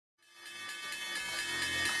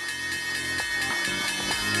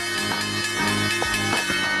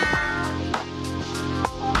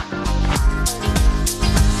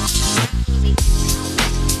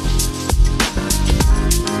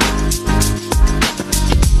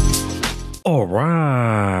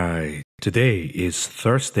Alright, today is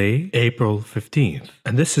Thursday, April 15th,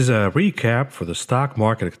 and this is a recap for the stock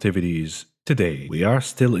market activities today. We are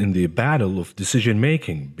still in the battle of decision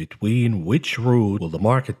making between which route will the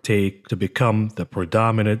market take to become the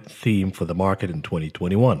predominant theme for the market in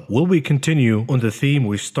 2021. Will we continue on the theme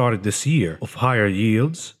we started this year of higher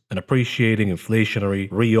yields, an appreciating inflationary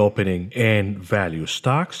reopening and value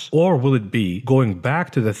stocks? Or will it be going back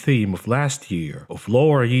to the theme of last year of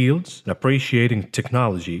lower yields, an appreciating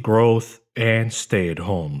technology, growth, and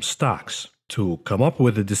stay-at-home stocks? To come up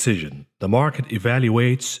with a decision, the market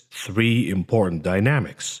evaluates three important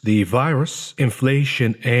dynamics: the virus,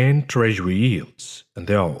 inflation, and Treasury yields. And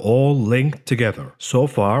they are all linked together. So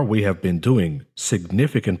far, we have been doing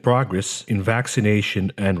significant progress in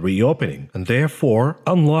vaccination and reopening, and therefore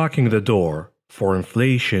unlocking the door for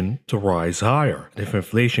inflation to rise higher. And if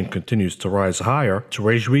inflation continues to rise higher,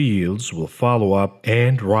 Treasury yields will follow up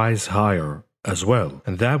and rise higher as well.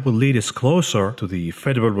 And that will lead us closer to the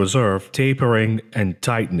Federal Reserve tapering and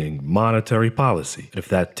tightening monetary policy. And if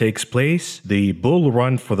that takes place, the bull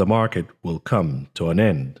run for the market will come to an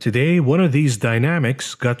end. Today, one of these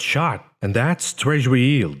dynamics got shot, and that's Treasury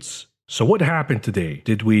yields. So what happened today?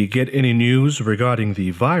 Did we get any news regarding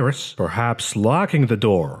the virus, perhaps locking the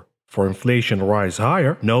door for inflation to rise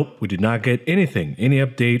higher? Nope, we did not get any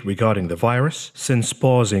update regarding the virus since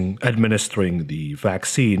pausing administering the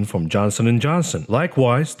vaccine from Johnson & Johnson.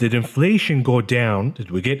 Likewise, did inflation go down? Did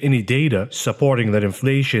we get any data supporting that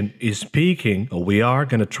inflation is peaking or we are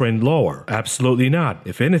going to trend lower? Absolutely not.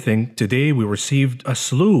 If anything, today we received a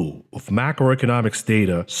slew of macroeconomics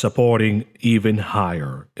data supporting even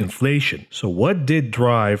higher inflation. So what did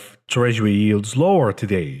drive Treasury yields lower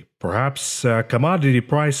today? Perhaps commodity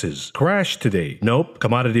prices crashed today. Nope,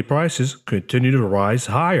 commodity prices continue to rise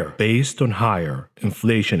higher based on higher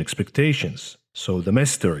inflation expectations. So the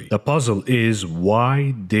mystery, the puzzle is,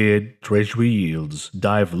 why did Treasury yields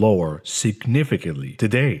dive lower significantly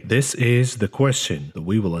today? This is the question that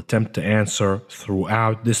we will attempt to answer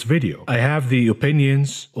throughout this video. I have the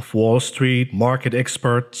opinions of Wall Street market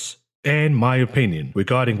experts and my opinion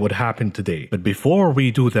regarding what happened today. But before we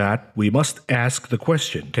do that, we must ask the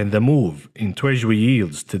question, can the move in Treasury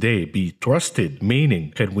yields today be trusted?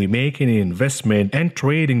 Meaning, can we make any investment and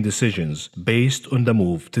trading decisions based on the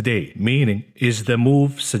move today? Meaning, is the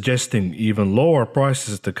move suggesting even lower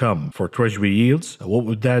prices to come for Treasury yields? What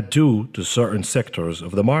would that do to certain sectors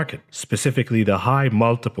of the market, specifically the high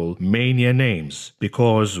multiple mania names?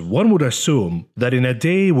 Because one would assume that in a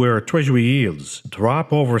day where Treasury yields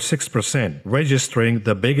drop over 6%, registering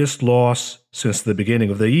the biggest loss since the beginning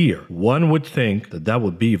of the year, one would think that that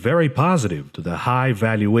would be very positive to the high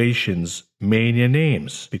valuations mania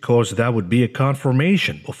names, because that would be a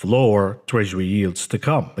confirmation of lower Treasury yields to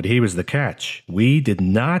come. But here is the catch. We did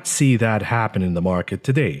not see that happen in the market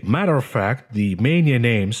today. Matter of fact, the mania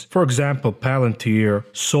names, for example, Palantir,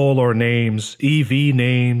 solar names, EV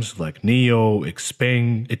names like NEO,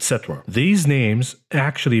 Xpeng, etc. These names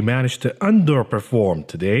actually managed to underperform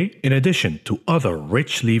today, in addition to other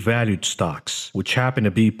richly valued stocks, which happen to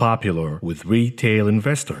be popular with retail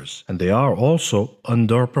investors, and they are also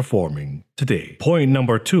underperforming today. Point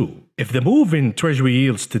number two. If the move in Treasury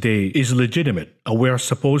yields today is legitimate, and we are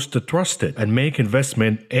supposed to trust it and make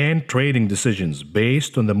investment and trading decisions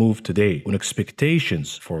based on the move today on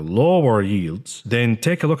expectations for lower yields, then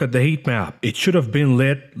take a look at the heat map. It should have been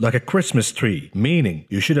lit like a Christmas tree, meaning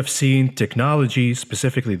you should have seen technology,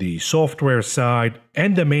 specifically the software side,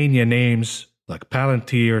 and the mania names like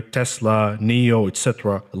Palantir, Tesla, NEO,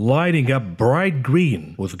 etc., lighting up bright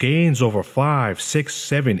green with gains over 5, 6,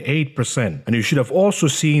 7, 8%. And you should have also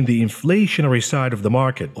seen the inflationary side of the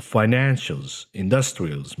market of financials,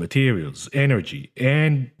 industrials, materials, energy,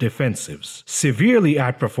 and defensives severely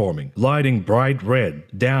outperforming, lighting bright red,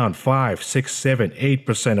 down 5, 6, 7,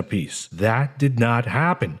 8% apiece. That did not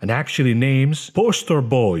happen. And actually names poster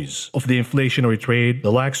boys of the inflationary trade,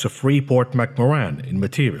 the likes of Freeport-McMoran in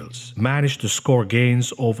materials, managed to score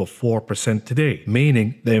gains over 4% today,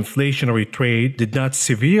 meaning the inflationary trade did not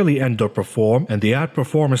severely underperform, and the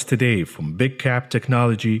outperformance today from big cap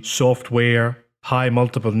technology, software, high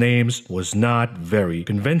multiple names was not very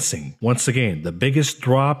convincing. Once again, the biggest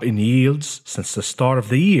drop in yields since the start of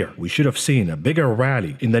the year. We should have seen a bigger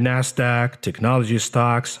rally in the Nasdaq, technology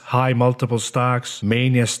stocks, high multiple stocks,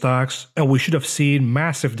 mania stocks, and we should have seen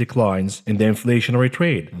massive declines in the inflationary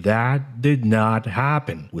trade. That did not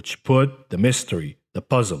happen, which put the mystery, the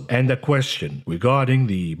puzzle, and the question regarding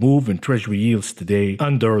the move in Treasury yields today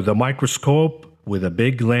under the microscope with a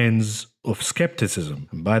big lens of skepticism.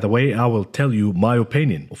 And by the way, I will tell you my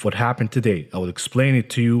opinion of what happened today. I will explain it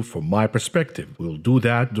to you from my perspective. We'll do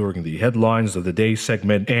that during the headlines of the day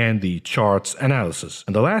segment and the charts analysis.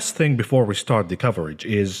 And the last thing before we start the coverage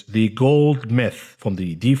is the gold myth from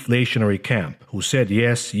the deflationary camp, who said,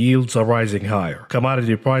 yes, yields are rising higher,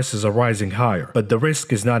 commodity prices are rising higher, but the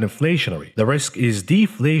risk is not inflationary. The risk is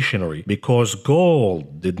deflationary because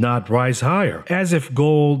gold did not rise higher, as if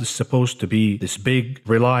gold is supposed to be this big,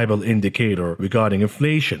 reliable indicator regarding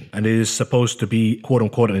inflation, and it is supposed to be,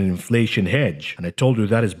 quote-unquote, an inflation hedge. And I told you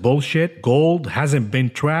that is bullshit. Gold hasn't been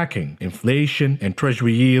tracking inflation and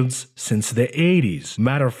Treasury yields since the 80s.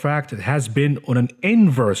 Matter of fact, it has been on an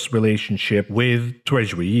inverse relationship with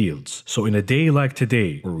Treasury yields. So in a day like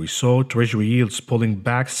today, where we saw Treasury yields pulling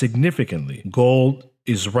back significantly, gold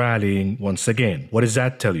is rallying once again. What does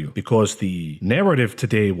that tell you? Because the narrative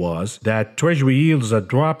today was that Treasury yields are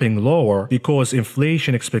dropping lower because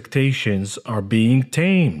inflation expectations are being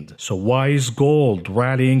tamed. So why is gold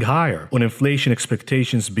rallying higher when inflation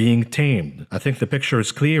expectations being tamed? I think the picture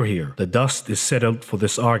is clear here. The dust is settled for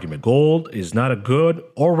this argument. Gold is not a good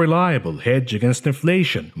or reliable hedge against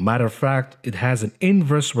inflation. Matter of fact, it has an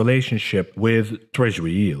inverse relationship with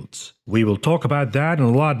Treasury yields. We will talk about that and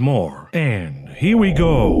a lot more. And here we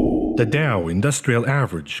go. The Dow Industrial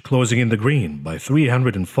Average closing in the green by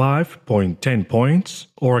 305.10 points,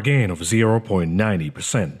 or a gain of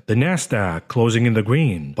 0.90%. The Nasdaq closing in the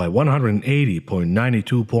green by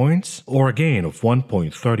 180.92 points, or a gain of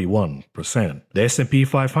 1.31%. The S&P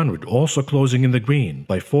 500 also closing in the green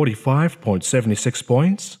by 45.76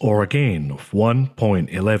 points, or a gain of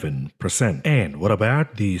 1.11%. And what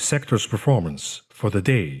about the sector's performance for the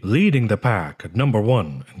day? Leading the pack at number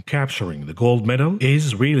 1 and capturing the gold medal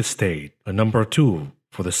is real estate, at number 2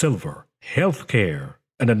 for the silver, healthcare,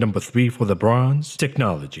 and at number 3 for the bronze,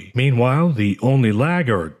 technology. Meanwhile, the only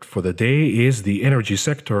laggard for the day is the energy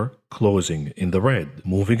sector, closing in the red.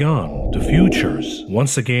 Moving on to futures.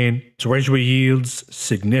 Once again, Treasury yields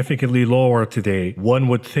significantly lower today. One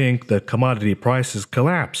would think that commodity prices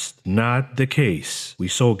collapsed. Not the case. We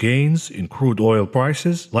saw gains in crude oil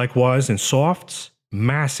prices, likewise in softs.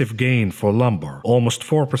 Massive gain for lumber, almost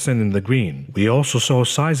 4% in the green. We also saw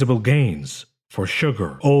sizable gains for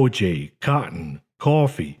sugar, OJ, cotton,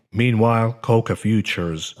 coffee. Meanwhile, cocoa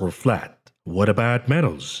futures were flat. What about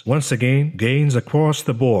metals? Once again, gains across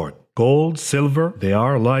the board. Gold, silver, they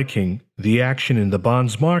are liking the action in the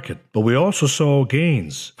bonds market. But we also saw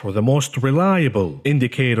gains for the most reliable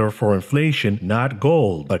indicator for inflation, not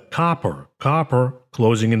gold, but copper. Copper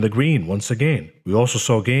closing in the green once again. We also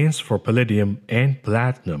saw gains for palladium and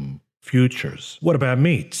platinum futures. What about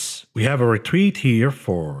meats? We have a retreat here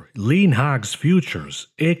for lean hogs futures,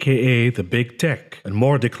 aka the big tech, and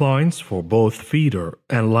more declines for both feeder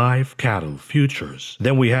and live cattle futures.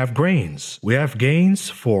 Then we have grains. We have gains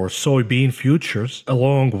for soybean futures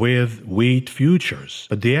along with wheat futures,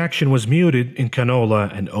 but the action was muted in canola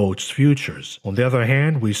and oats futures. On the other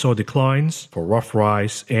hand, we saw declines for rough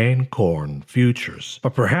rice and corn futures.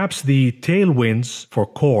 But perhaps the tailwinds for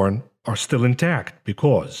corn are still intact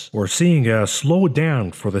because we're seeing a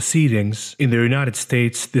slowdown for the seedings in the United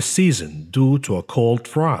States this season due to a cold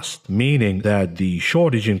frost, meaning that the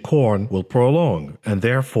shortage in corn will prolong and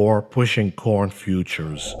therefore pushing corn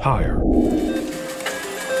futures higher.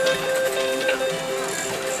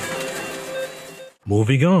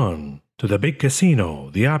 Moving on to the big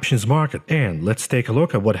casino, the options market, and let's take a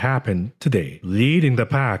look at what happened today. Leading the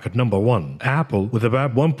pack at number 1, Apple, with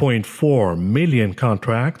about 1.4 million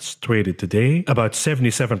contracts traded today. About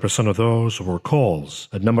 77% of those were calls.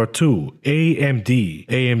 At number 2,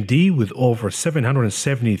 AMD with over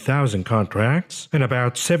 770,000 contracts, and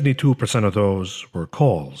about 72% of those were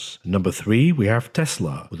calls. At number 3, we have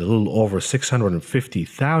Tesla, with a little over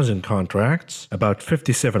 650,000 contracts. About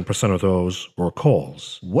 57% of those were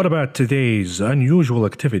calls. What about today's unusual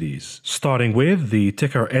activities, starting with the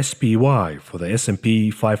ticker SPY for the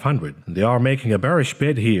S&P 500. They are making a bearish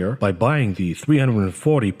bid here by buying the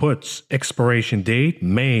 340 puts, expiration date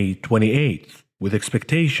May 28th, with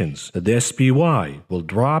expectations that the SPY will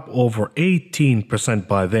drop over 18%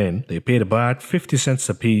 by then. They paid about 50 cents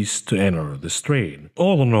a piece to enter this trade.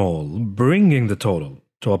 All in all, bringing the total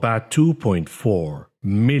to about $2.4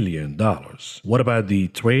 million. What about the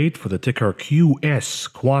trade for the ticker QS,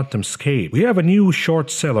 QuantumScape? We have a new short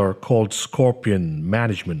seller called Scorpion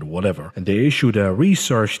Management or whatever, and they issued a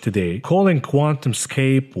research today calling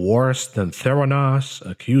QuantumScape worse than Theranos,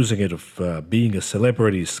 accusing it of being a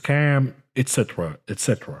celebrity scam, etc.,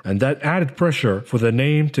 etc. And that added pressure for the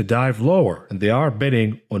name to dive lower, and they are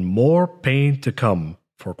betting on more pain to come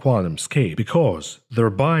for QuantumScape because they're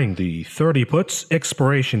buying the 30 puts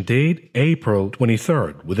expiration date April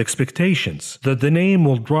 23rd with expectations that the name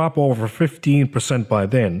will drop over 15% by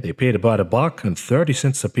then. They paid about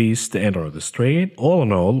 $1.30 a piece to enter the trade, all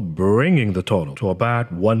in all bringing the total to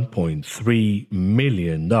about $1.3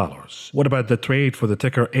 million. What about the trade for the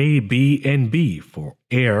ticker ABNB for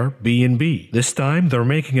Airbnb? This time they're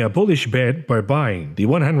making a bullish bet by buying the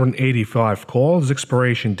 185 calls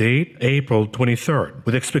expiration date April 23rd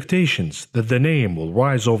with expectations that the name will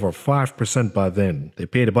rise over 5% by then. They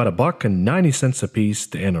paid about $1.90 a piece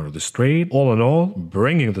to enter this trade, all in all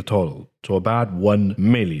bringing the total to about $1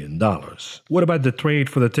 million. What about the trade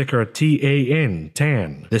for the ticker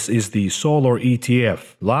TAN? This is the solar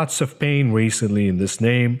ETF. Lots of pain recently in this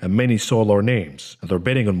name and many solar names, and they're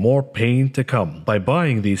betting on more pain to come by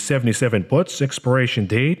buying the 77 puts expiration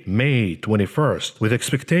date May 21st with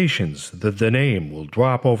expectations that the name will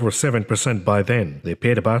drop over 7% by then. They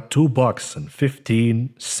paid about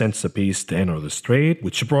 $2.15 a piece to enter this trade,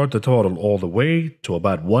 which brought the total all the way to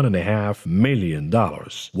about $1.5 million.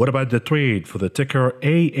 What about the trade for the ticker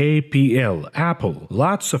AAPL, Apple?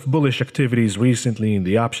 Lots of bullish activities recently in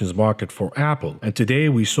the options market for Apple, and today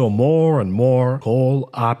we saw more and more call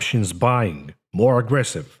options buying, more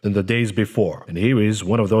aggressive than the days before. And here is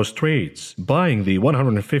one of those trades, buying the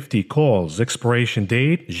 150 calls expiration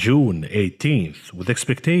date June 18th with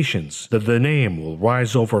expectations that the name will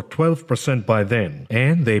rise over 12% by then,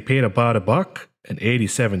 and they paid about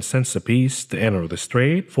 $1.87 a piece to enter this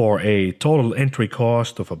trade for a total entry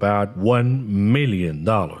cost of about $1 million.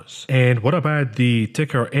 And what about the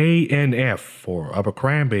ticker ANF for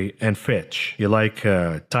Abercrombie and Fitch? You like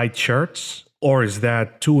tight shirts? Or is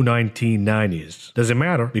that 21990s? Doesn't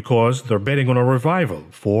matter because they're betting on a revival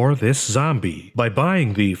for this zombie by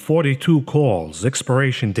buying the 42 calls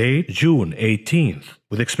expiration date June 18th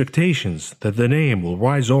with expectations that the name will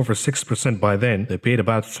rise over 6% by then. They paid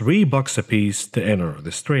about $3 a piece to enter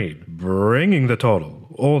this trade, bringing the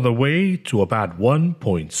total all the way to about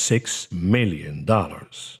 $1.6 million.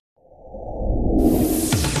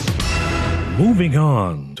 Moving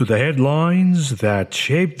on to the headlines that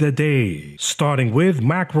shaped the day, starting with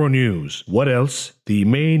macro news. What else? The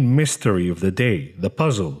main mystery of the day, the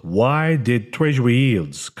puzzle. Why did Treasury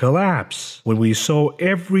yields collapse when we saw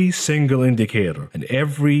every single indicator and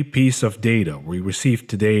every piece of data we received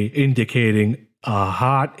today indicating a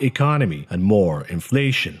hot economy and more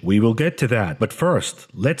inflation? We will get to that, but first,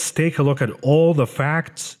 let's take a look at all the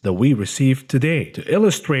facts that we received today to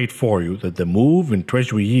illustrate for you that the move in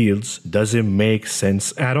Treasury yields doesn't make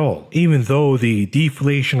sense at all. Even though the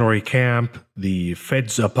deflationary camp, the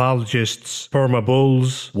Fed's apologists, perma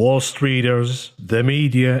bulls, Wall Streeters, the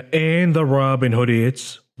media, and the Robin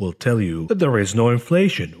Hoodiots will tell you that there is no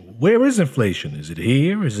inflation. Where is inflation? Is it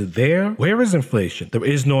here? Is it there? Where is inflation? There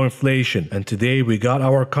is no inflation. And today we got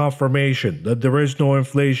our confirmation that there is no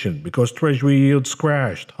inflation because Treasury yields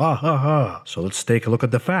crashed. Ha ha ha. So let's take a look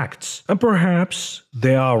at the facts. And perhaps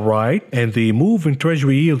they are right. And the move in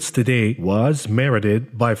Treasury yields today was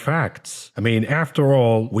merited by facts. I mean, after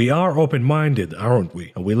all, we are open-minded, aren't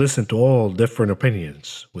we? And we listen to all different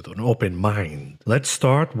opinions with an open mind. Let's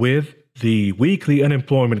start with the weekly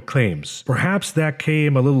unemployment claims. Perhaps that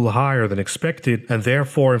came a little higher than expected, and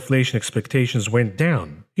therefore inflation expectations went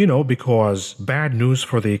down. You know, because bad news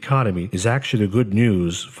for the economy is actually good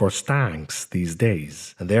news for stanks these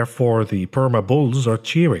days. And therefore the perma bulls are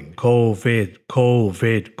cheering. COVID,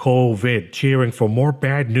 COVID, COVID, cheering for more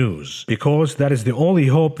bad news. Because that is the only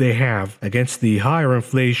hope they have against the higher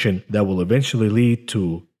inflation that will eventually lead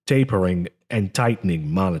to tapering and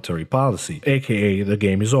tightening monetary policy, aka the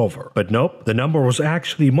game is over. But nope, the number was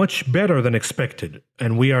actually much better than expected,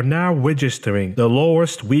 and we are now registering the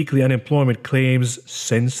lowest weekly unemployment claims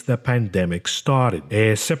since the pandemic started.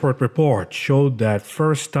 A separate report showed that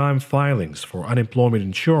first-time filings for unemployment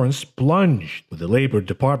insurance plunged, with the Labor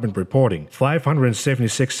Department reporting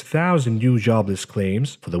 576,000 new jobless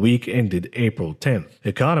claims for the week ended April 10th.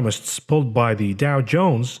 Economists pulled by the Dow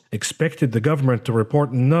Jones expected the government to report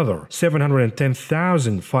another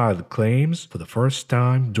 710,000 filed claims for the first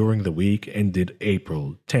time during the week ended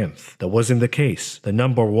April 10th. That wasn't the case. The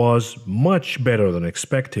number was much better than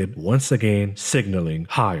expected, once again signaling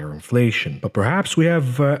higher inflation. But perhaps we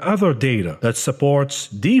have other data that supports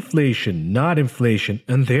deflation, not inflation,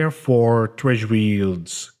 and therefore Treasury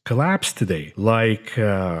yields collapsed today, like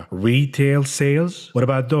retail sales. What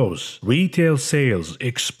about those? Retail sales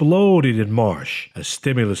exploded in March as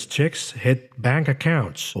stimulus checks hit bank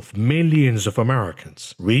accounts of millions of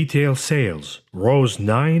Americans. Retail sales rose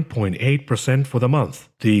 9.8% for the month,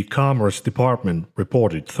 the Commerce Department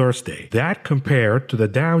reported Thursday. That compared to the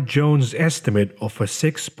Dow Jones estimate of a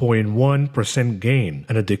 6.1% gain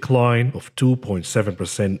and a decline of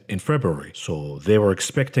 2.7% in February. So they were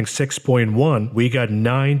expecting 6.1, we got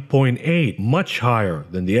 9.8, much higher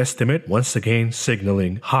than the estimate, once again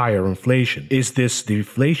signaling higher inflation. Is this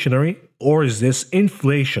deflationary or is this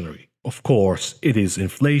inflationary? Of course, it is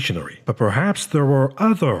inflationary. But perhaps there were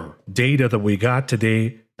other data that we got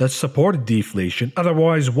today that supported deflation.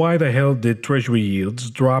 Otherwise, why the hell did Treasury yields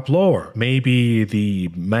drop lower? Maybe the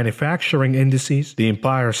manufacturing indices, the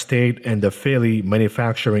Empire State and the Philly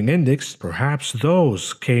Manufacturing Index, perhaps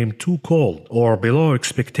those came too cold or below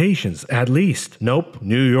expectations at least. Nope,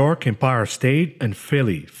 New York, Empire State, and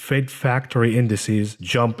Philly Fed factory indices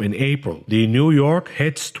jump in April. The New York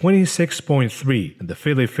hits 26.3 and the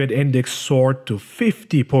Philly Fed Index soared to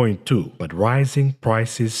 50.2, but rising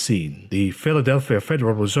prices seen. The Philadelphia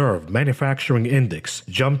Federal Reserve Manufacturing Index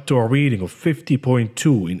jumped to a reading of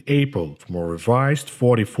 50.2 in April from a revised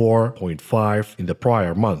 44.5 in the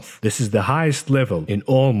prior month. This is the highest level in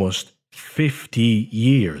almost 50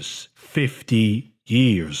 years. 50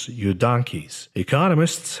 years, you donkeys.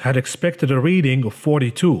 Economists had expected a reading of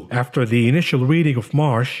 42 after the initial reading of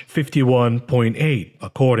March, 51.8,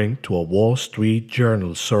 according to a Wall Street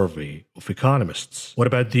Journal survey of economists. What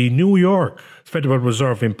about the New York Federal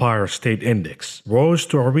Reserve Empire State Index? Rose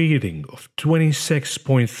to a reading of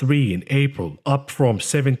 26.3 in April, up from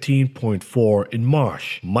 17.4 in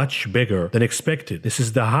March, much bigger than expected. This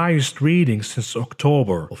is the highest reading since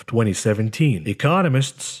October of 2017.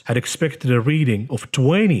 Economists had expected a reading of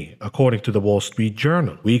 20, according to the Wall Street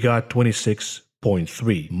Journal. We got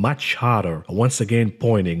 26.3, much hotter, once again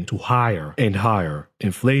pointing to higher and higher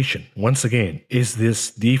inflation. Once again, is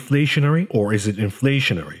this deflationary or is it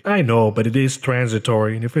inflationary? I know, but it is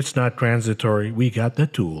transitory, and if it's not transitory, we got the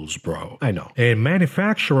tools, bro. I know. And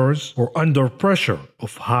manufacturers were under pressure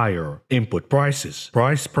of higher input prices.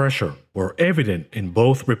 Price pressure were evident in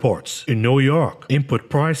both reports. In New York, input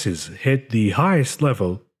prices hit the highest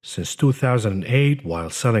level since 2008, while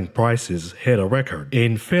selling prices hit a record.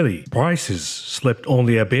 In Philly, prices slipped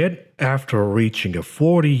only a bit after reaching a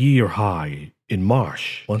 40-year high in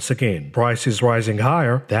March. Once again, prices rising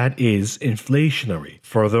higher, that is inflationary.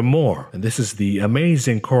 Furthermore, and this is the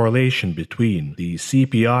amazing correlation between the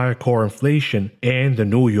CPI core inflation and the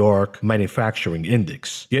New York Manufacturing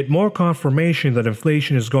Index. Yet more confirmation that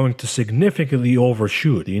inflation is going to significantly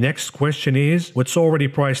overshoot. The next question is, what's already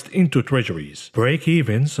priced into treasuries?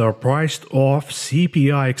 Break-evens are priced off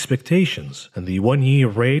CPI expectations, and the one-year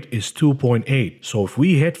rate is 2.8. So if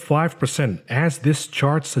we hit 5%, as this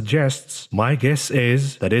chart suggests, my guess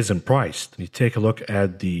is that isn't priced. You take a look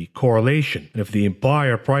at the correlation, and if the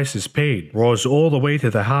Empire prices paid rose all the way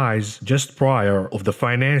to the highs just prior of the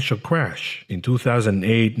financial crash in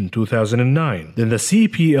 2008 and 2009, then the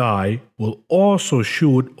CPI will also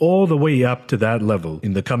shoot all the way up to that level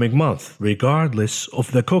in the coming month, regardless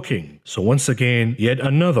of the cooking. So once again, yet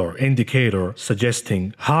another indicator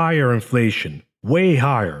suggesting higher inflation, way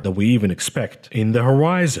higher than we even expect in the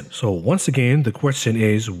horizon. So once again, the question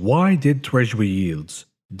is, why did Treasury yields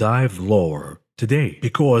dive lower today?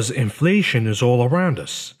 Because inflation is all around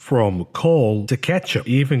us. From coal to ketchup,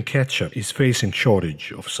 even ketchup is facing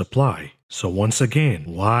shortage of supply. So once again,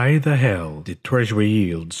 why the hell did Treasury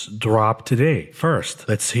yields drop today? First,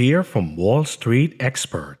 let's hear from Wall Street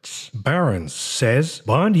experts. Barron's says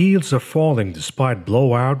bond yields are falling despite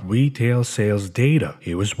blowout retail sales data.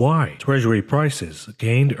 Here is why. Treasury prices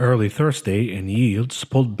gained early Thursday and yields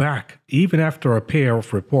pulled back, even after a pair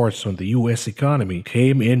of reports on the U.S. economy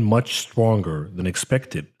came in much stronger than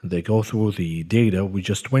expected. They go through the data we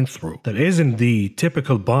just went through. That isn't the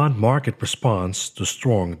typical bond market response to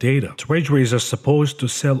strong data. Treasuries are supposed to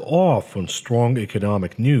sell off on strong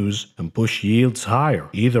economic news and push yields higher,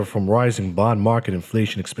 either from rising bond market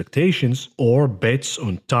inflation expectations or bets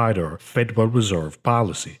on tighter Federal Reserve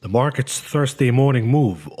policy. The market's Thursday morning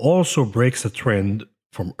move also breaks a trend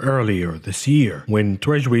from earlier this year, when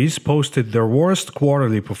Treasuries posted their worst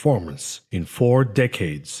quarterly performance in 4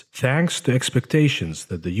 decades, thanks to expectations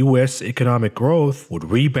that the U.S. economic growth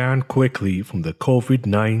would rebound quickly from the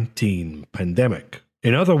COVID-19 pandemic.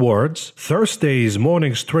 In other words, Thursday's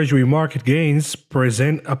morning's Treasury market gains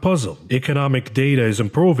present a puzzle. Economic data is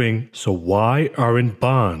improving, so why aren't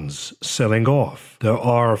bonds selling off? There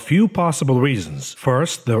are a few possible reasons.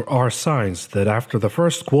 First, there are signs that after the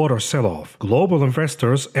first quarter sell-off, global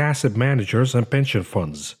investors, asset managers, and pension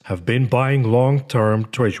funds have been buying long-term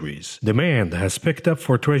treasuries. Demand has picked up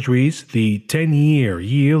for treasuries. The 10-year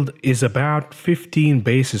yield is about 15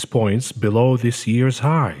 basis points below this year's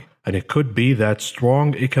high. and it could be that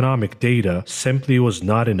strong economic data simply was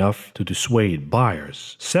not enough to dissuade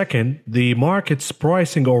buyers. Second, the market's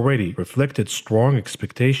pricing already reflected strong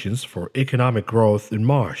expectations for economic growth in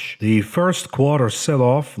March. The first quarter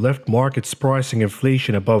sell-off left markets pricing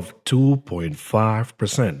inflation above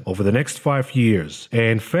 2.5% over the next 5 years,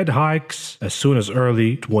 and Fed hikes as soon as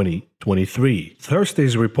early 2023.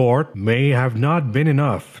 Thursday's report may have not been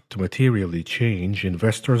enough to materially change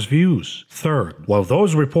investors' views. Third, while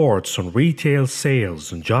those reports on retail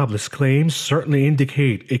sales and jobless claims certainly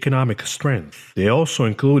indicate economic strength, they also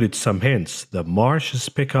included some hints that March's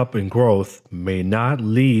pickup in growth may not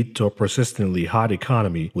lead to a persistently hot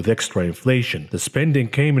economy with extra inflation. The spending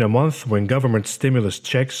came in a month when government stimulus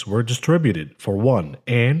checks were distributed, for one,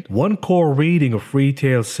 and one core reading of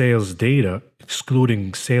retail sales data,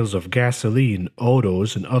 excluding sales of gasoline,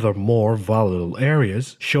 autos, and other more volatile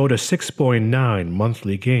areas, showed a 6.9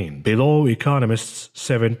 monthly gain, below economists'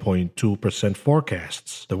 7.2%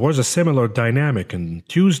 forecasts. There was a similar dynamic in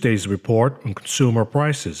Tuesday's report on consumer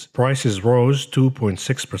prices. Prices rose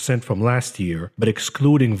 2.6% from last year, but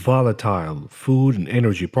excluding volatile food and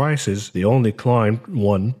energy prices, they only climbed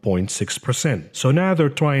 1.6%. So now they're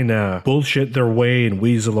trying to bullshit their way and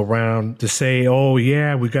weasel around to say, oh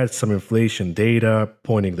yeah, we got some inflation data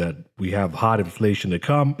pointing that we have hot inflation to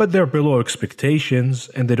come, but they're below expectations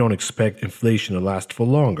and they don't expect inflation to last for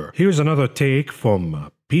longer. Here's another take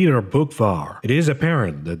from Peter Bukvar. It is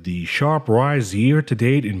apparent that the sharp rise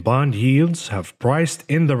year-to-date in bond yields have priced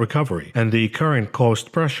in the recovery and the current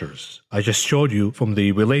cost pressures. I just showed you from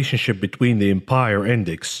the relationship between the Empire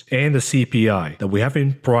Index and the CPI that we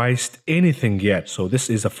haven't priced anything yet, so this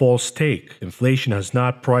is a false take. Inflation has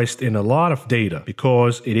not priced in a lot of data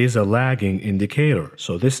because it is a lagging indicator,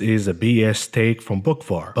 so this is a BS take from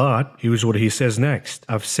Bukvar. But here's what he says next.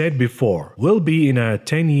 I've said before, we'll be in a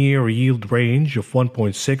 10-year yield range of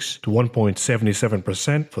 1.6 to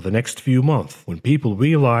 1.77% for the next few months, when people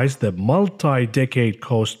realize that multi-decade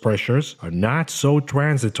cost pressures are not so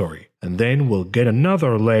transitory. And then we'll get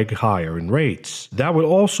another leg higher in rates. That will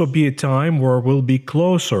also be a time where we'll be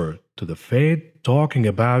closer to the Fed talking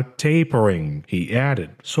about tapering, he added.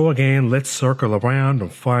 So again, let's circle around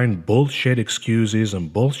and find bullshit excuses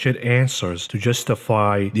and bullshit answers to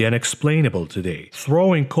justify the unexplainable today.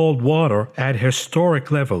 Throwing cold water at historic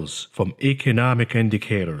levels from economic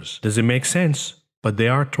indicators. Does it make sense? But they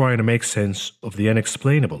are trying to make sense of the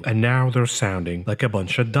unexplainable, and now they're sounding like a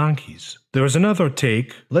bunch of donkeys. There's another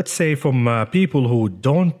take, let's say from people who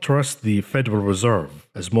don't trust the Federal Reserve,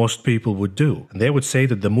 as most people would do. And they would say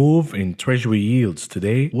that the move in Treasury yields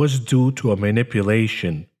today was due to a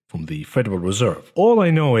manipulation from the Federal Reserve. All I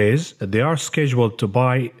know is that they are scheduled to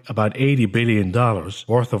buy about $80 billion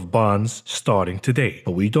worth of bonds starting today.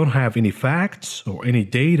 But we don't have any facts or any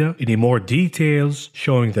data, any more details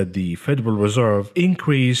showing that the Federal Reserve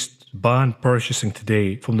increased bond purchasing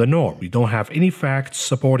today from the norm. We don't have any facts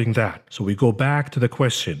supporting that. So we go back to the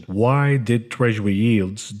question, why did Treasury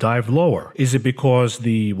yields dive lower? Is it because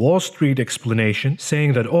the Wall Street explanation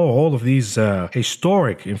saying that, all of these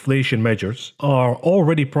historic inflation measures are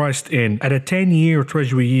already priced in at a 10-year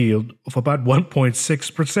Treasury yield of about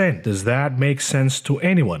 1.6%? Does that make sense to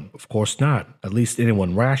anyone? Of course not, at least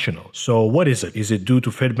anyone rational. So what is it? Is it due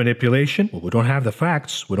to Fed manipulation? Well, we don't have the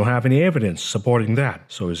facts. We don't have any evidence supporting that.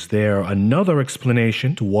 So is there another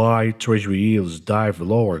explanation to why Treasury yields dive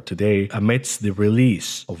lower today amidst the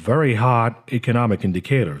release of very hot economic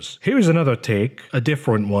indicators? Here's another take, a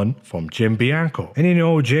different one from Jim Bianco. And you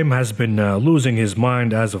know, Jim has been losing his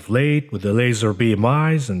mind as of late with the laser beam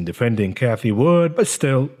eyes and defending Cathie Wood, but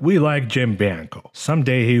still, we like Jim Bianco.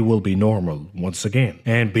 Someday he will be normal once again.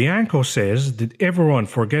 And Bianco says, did everyone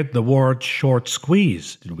forget the word short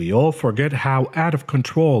squeeze? Did we all forget how out of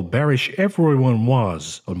control bearish everyone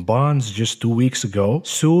was on bonds just 2 weeks ago?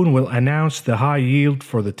 Soon we'll announce the high yield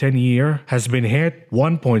for the 10-year has been hit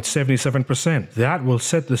 1.77%. That will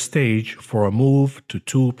set the stage for a move to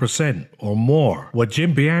 2% or more. What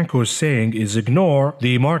Jim Bianco is saying is ignore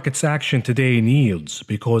the market's action today in yields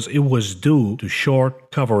because it was due to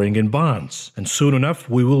short covering in bonds. And soon enough,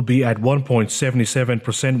 we will be at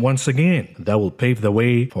 1.77% once again. That will pave the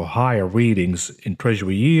way for higher readings in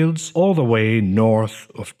Treasury yields all the way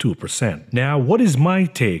north of 2%. Now, what is my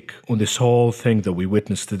take on this whole thing that we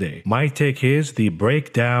witnessed today? My take is the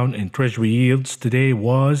breakdown in Treasury yields today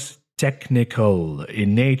was technical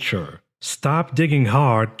in nature. Stop digging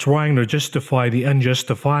hard trying to justify the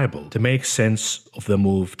unjustifiable to make sense of the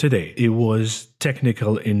move today. It was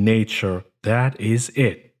technical in nature. That is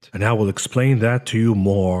it. And I will explain that to you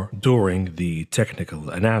more during the technical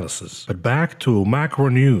analysis. But back to macro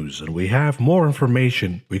news, and we have more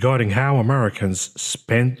information regarding how Americans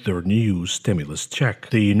spent their new stimulus check.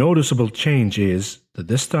 The noticeable change is that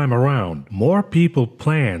this time around, more people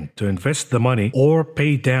plan to invest the money or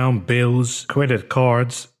pay down bills, credit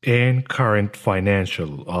cards, and current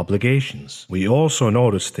financial obligations. We also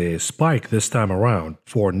noticed a spike this time around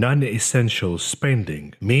for non-essential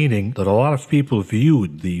spending, meaning that a lot of people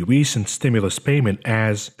viewed the recent stimulus payment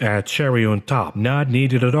as a cherry on top, not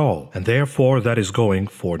needed at all, and therefore that is going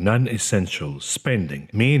for non-essential spending,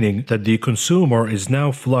 meaning that the consumer is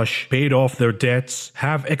now flush, paid off their debts,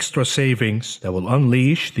 have extra savings that will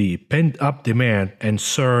unleash the pent-up demand and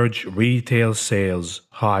surge retail sales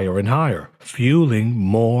higher and higher, fueling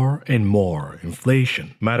more and more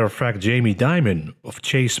inflation. Matter of fact, Jamie Dimon of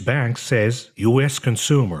Chase Bank says U.S.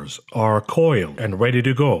 consumers are coiled and ready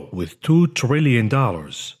to go with $2 trillion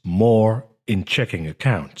more in checking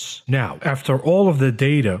accounts. Now, after all of the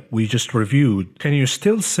data we just reviewed, can you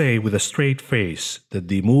still say with a straight face that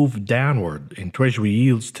the move downward in Treasury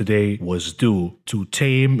yields today was due to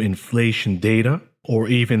tame inflation data? Or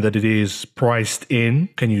even that it is priced in?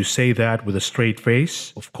 Can you say that with a straight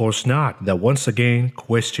face? Of course not. That once again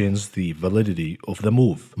questions the validity of the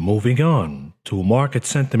move. Moving on to market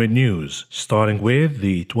sentiment news, starting with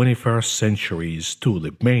the 21st century's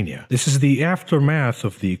tulip mania. This is the aftermath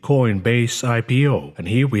of the Coinbase IPO, and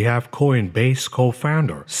here we have Coinbase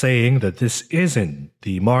co-founder saying that this isn't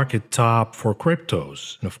the market top for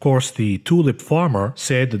cryptos. And of course, the tulip farmer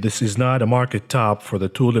said that this is not a market top for the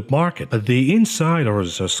tulip market, but the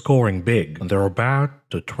insiders are scoring big, and they're about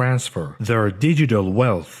to transfer their digital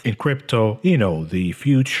wealth in crypto, the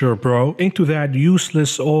future, bro, into that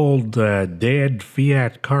useless old dead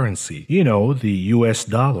fiat currency, the US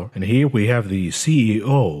dollar. And here we have the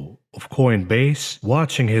CEO of Coinbase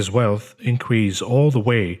watching his wealth increase all the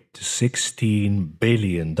way to $16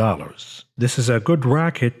 billion. This is a good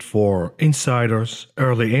racket for insiders,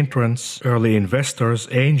 early entrants, early investors,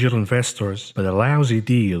 angel investors, but a lousy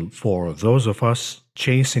deal for those of us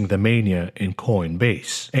chasing the mania in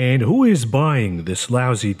Coinbase. And who is buying this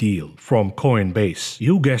lousy deal from Coinbase?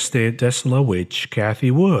 You guessed it, Tesla witch Cathie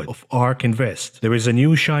Wood of ARK Invest. There is a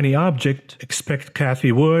new shiny object. Expect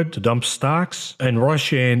Cathie Wood to dump stocks and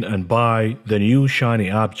rush in and buy the new shiny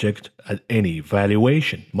object at any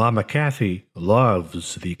valuation. Mama Cathie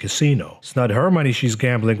loves the casino. It's not her money she's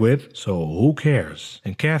gambling with, so who cares?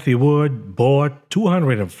 And Cathie Wood bought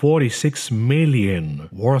 $246 million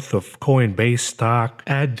worth of Coinbase stock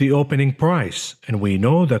at the opening price. And we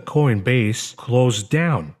know that Coinbase closed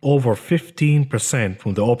down over 15%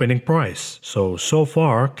 from the opening price. So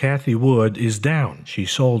far, Cathie Wood is down. She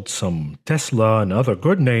sold some Tesla and other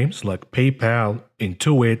good names like PayPal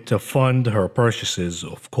into it to fund her purchases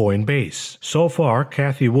of Coinbase. So far,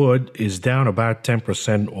 Cathie Wood is down about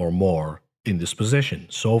 10% or more in this position.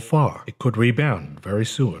 So far, it could rebound very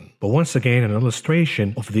soon. But once again, an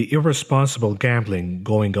illustration of the irresponsible gambling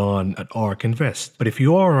going on at ARK Invest. But if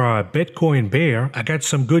you are a Bitcoin bear, I got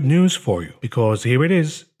some good news for you, because here it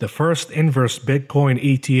is, the first inverse Bitcoin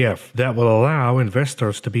ETF that will allow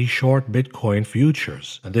investors to be short Bitcoin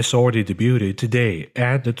futures. And this already debuted today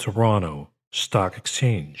at the Toronto Stock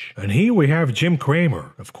Exchange. And here we have Jim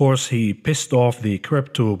Cramer. Of course, he pissed off the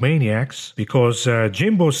crypto maniacs because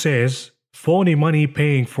Jimbo says phony money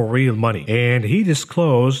paying for real money. And he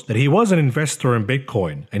disclosed that he was an investor in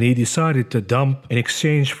Bitcoin and he decided to dump in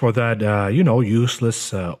exchange for that,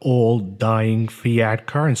 useless, old, dying fiat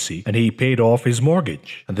currency. And he paid off his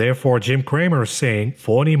mortgage. And therefore, Jim Cramer is saying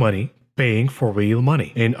phony money paying for real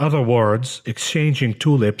money. In other words, exchanging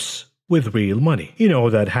tulips with real money.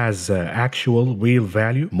 That has actual real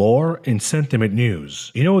value. More in sentiment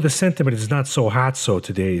news. The sentiment is not so hot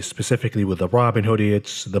today, specifically with the Robin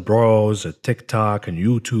Hoodiots, the bros at TikTok and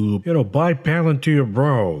YouTube. Buy Palantir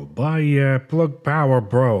bro, buy Plug Power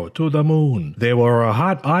bro, to the moon. They were a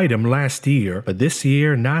hot item last year, but this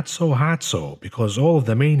year not so hot because all of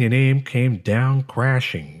the mania name came down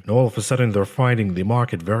crashing. And all of a sudden they're finding the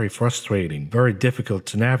market very frustrating, very difficult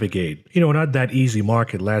to navigate. Not that easy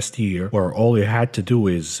market last year, where all you had to do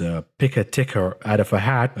is pick a ticker out of a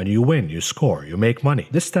hat and you win, you score, you make money.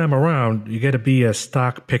 This time around, you got to be a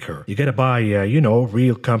stock picker. You got to buy,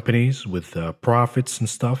 real companies with profits and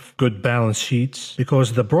stuff, good balance sheets.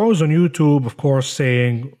 Because the bros on YouTube, of course,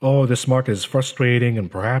 saying, oh, this market is frustrating and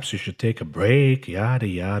perhaps you should take a break, yada,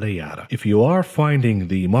 yada, yada. If you are finding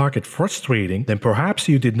the market frustrating, then perhaps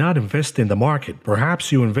you did not invest in the market.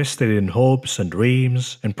 Perhaps you invested in hopes and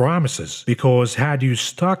dreams and promises. Because had you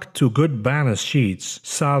stuck to good balance sheets,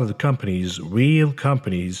 solid companies, real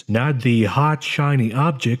companies, not the hot, shiny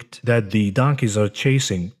object that the donkeys are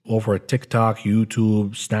chasing over TikTok,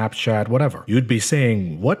 YouTube, Snapchat, whatever, you'd be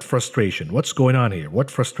saying, what frustration? What's going on here?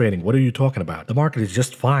 What frustrating? What are you talking about? The market is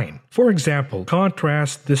just fine. For example,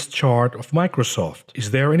 contrast this chart of Microsoft.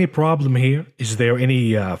 Is there any problem here? Is there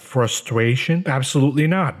any frustration? Absolutely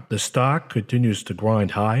not. The stock continues to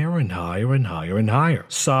grind higher and higher and higher and higher.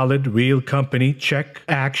 Solid, real company, check.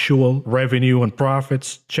 Actual revenue and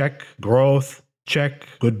profits, check. Growth, check.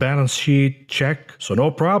 Good balance sheet, check. So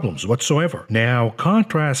no problems whatsoever. Now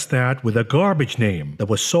contrast that with a garbage name that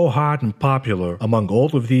was so hot and popular among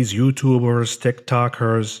all of these YouTubers,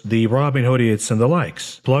 TikTokers, the Robin Hoodiots and the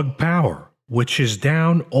likes. Plug Power, which is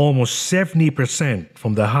down almost 70%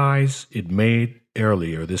 from the highs it made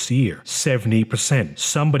earlier this year. 70%.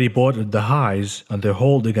 Somebody bought at the highs and they're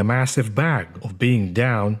holding a massive bag of being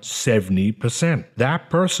down 70%. That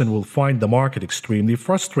person will find the market extremely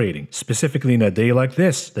frustrating, specifically in a day like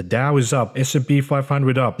this. The Dow is up, S&P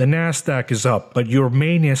 500 up, the Nasdaq is up, but your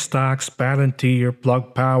mania stocks, Palantir,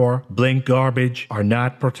 Plug Power, Blink Garbage are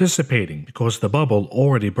not participating because the bubble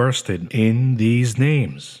already bursted in these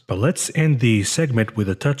names. But let's end the segment with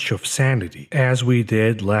a touch of sanity, as we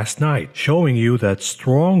did last night, showing you that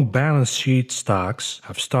strong balance sheet stocks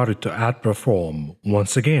have started to outperform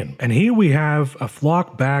once again. And here we have a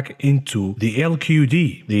flock back into the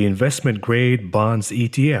LQD, the investment grade bonds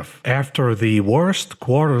ETF. After the worst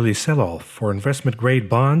quarterly sell-off for investment grade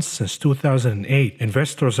bonds since 2008,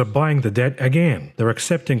 investors are buying the debt again. They're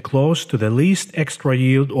accepting close to the least extra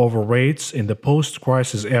yield over rates in the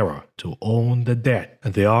post-crisis era to own the debt.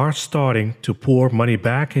 And they are starting to pour money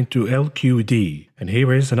back into LQD. And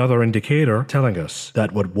here is another indicator telling us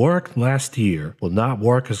that what worked last year will not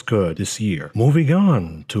work as good this year. Moving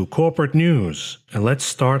on to corporate news. And let's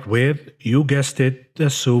start with, you guessed it, the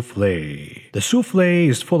souffle. The souffle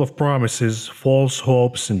is full of promises, false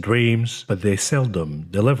hopes and dreams, but they seldom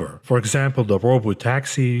deliver. For example, the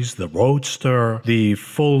robo-taxis, the roadster, the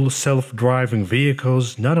full self-driving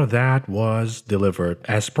vehicles, none of that was delivered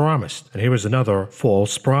as promised. And here is another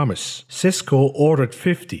false promise. Cisco ordered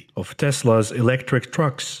 50 of Tesla's electric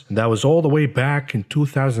trucks, and that was all the way back in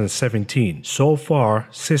 2017. So far,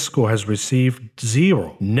 Cisco has received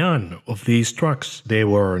zero, none of these trucks. They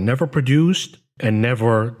were never produced and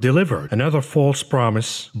never delivered. Another false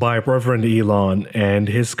promise by Reverend Elon and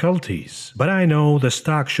his culties. But I know the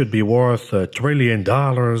stock should be worth $1 trillion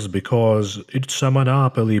because it's a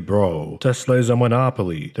monopoly, bro. Tesla is a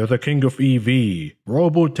monopoly. They're the king of EV.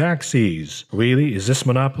 Robo-taxis. Really? Is this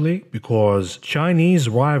monopoly? Because Chinese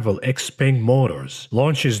rival Xpeng Motors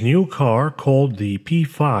launches new car called the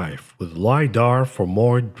P5 with LiDAR for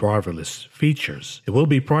more driverless features. It will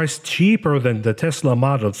be priced cheaper than the Tesla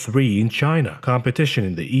Model 3 in China. Competition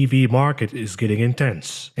in the EV market is getting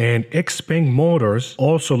intense. And Xpeng Motors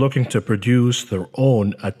also looking to produce their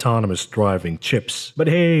own autonomous driving chips. But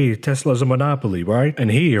hey, Tesla's a monopoly, right? And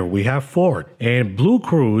here we have Ford. And Blue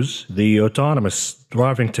Cruise, the autonomous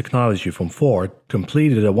driving technology from Ford,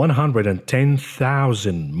 completed a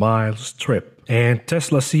 110,000 miles trip. And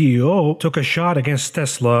Tesla CEO took a shot against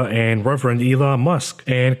Tesla and Reverend Elon Musk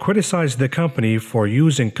and criticized the company for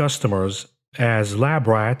using customers as lab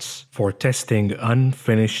rats for testing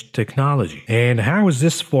unfinished technology. And how is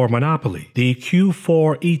this for monopoly? The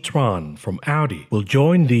Q4 e-tron from Audi will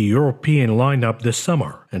join the European lineup this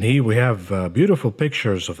summer. And here we have beautiful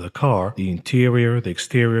pictures of the car, the interior, the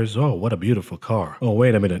exteriors. Oh, what a beautiful car. Oh,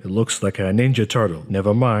 wait a minute. It looks like a Ninja Turtle.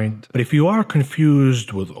 Never mind. But if you are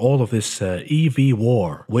confused with all of this EV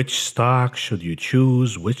war, which stock should you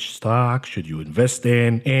choose? Which stock should you invest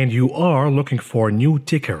in? And you are looking for new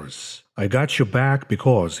tickers, I got you back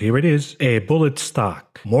because here it is, a bullet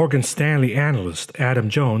stock. Morgan Stanley analyst Adam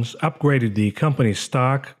Jones upgraded the company's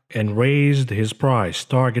stock and raised his price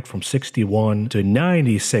target from 61 to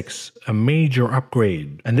 96, a major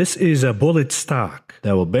upgrade. And this is a bullet stock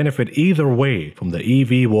that will benefit either way from the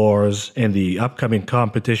EV wars and the upcoming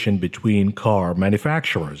competition between car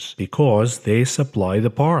manufacturers because they supply the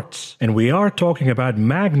parts. And we are talking about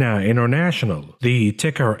Magna International, the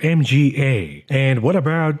ticker MGA. And what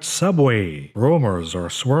about Subway? Rumors are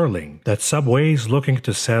swirling that Subway is looking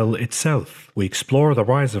to sell itself. We explore the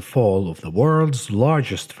rise and fall of the world's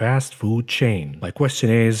largest fast food chain. My question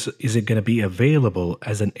is it going to be available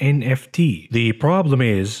as an NFT? The problem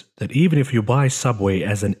is that even if you buy Subway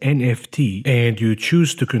as an NFT and you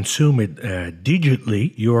choose to consume it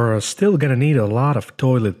digitally, you're still going to need a lot of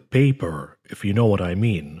toilet paper, if you know what I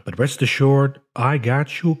mean. But rest assured, I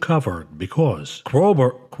got you covered because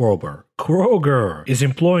Kroger Kroger is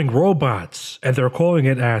employing robots, and they're calling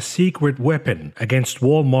it a secret weapon against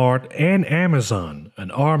Walmart and Amazon,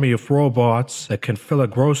 an army of robots that can fill a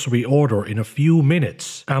grocery order in a few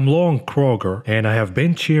minutes. I'm long Kroger, and I have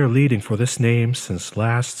been cheerleading for this name since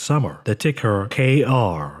last summer. The ticker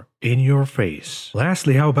KR. In your face.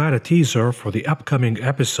 Lastly, how about a teaser for the upcoming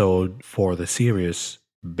episode for the series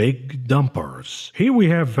Big Dumpers? Here we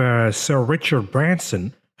have Sir Richard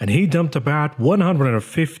Branson, and he dumped about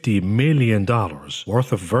 $150 million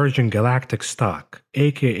worth of Virgin Galactic stock,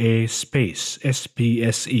 aka Space,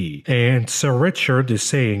 SPSE. And Sir Richard is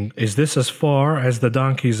saying, is this as far as the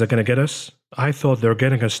donkeys are gonna get us? I thought they're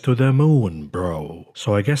getting us to the moon, bro.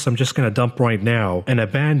 So I guess I'm just gonna dump right now and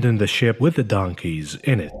abandon the ship with the donkeys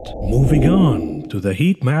in it. Moving on to the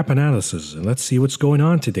heat map analysis, and let's see what's going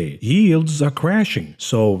on today. Yields are crashing,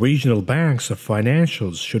 so regional banks or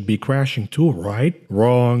financials should be crashing too, right?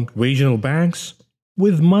 Wrong. Regional banks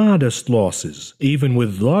with modest losses. Even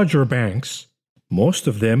with larger banks, most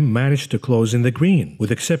of them managed to close in the green,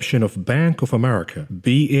 with exception of Bank of America.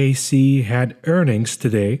 BAC had earnings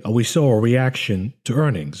today, and we saw a reaction to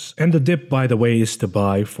earnings. And the dip, by the way, is to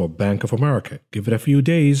buy for Bank of America. Give it a few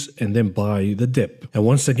days and then buy the dip. And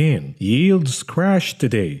once again, yields crashed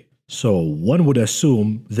today. So one would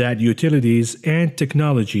assume that utilities and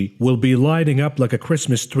technology will be lighting up like a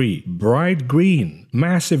Christmas tree, bright green.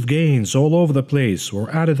 Massive gains all over the place. We're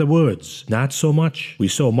out of the woods. Not so much. We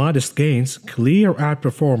saw modest gains, clear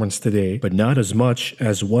outperformance today, but not as much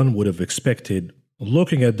as one would have expected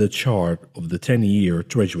looking at the chart of the 10-year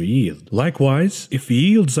Treasury yield. Likewise, if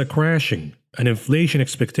yields are crashing and inflation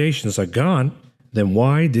expectations are gone, then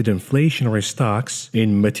why did inflationary stocks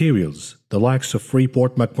in materials, the likes of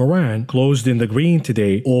Freeport-McMoRan, closed in the green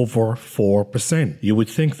today over 4%? You would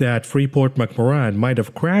think that Freeport-McMoRan might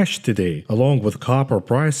have crashed today, along with copper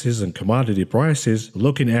prices and commodity prices,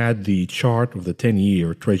 looking at the chart of the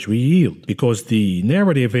 10-year Treasury yield. Because the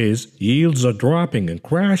narrative is yields are dropping and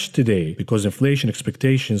crashed today because inflation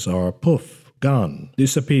expectations are poof, gone,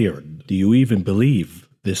 disappeared. Do you even believe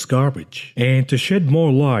this garbage? And to shed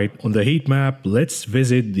more light on the heat map, let's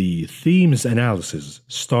visit the themes analysis,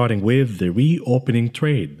 starting with the reopening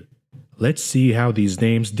trade. Let's see how these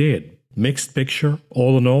names did. Mixed picture,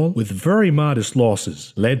 all in all, with very modest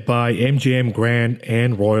losses, led by MGM Grand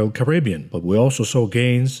and Royal Caribbean. But we also saw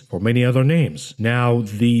gains for many other names. Now,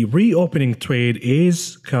 the reopening trade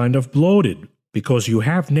is kind of bloated, because you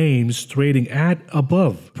have names trading at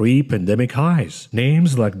above pre-pandemic highs.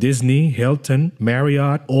 Names like Disney, Hilton,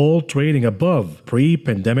 Marriott, all trading above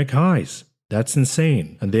pre-pandemic highs. That's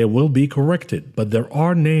insane, and they will be corrected. But there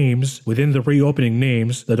are names within the reopening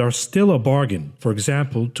names that are still a bargain. For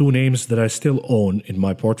example, two names that I still own in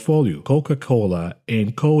my portfolio, Coca-Cola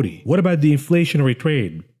and Coty. What about the inflationary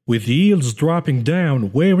trade? With yields dropping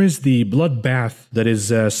down, where is the bloodbath that is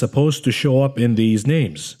supposed to show up in these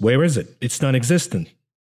names? Where is it? It's non-existent.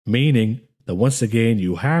 Meaning that once again,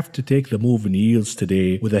 you have to take the move in yields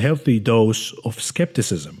today with a healthy dose of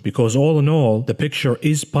skepticism. Because all in all, the picture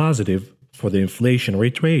is positive for the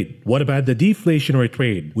inflationary trade. What about the deflationary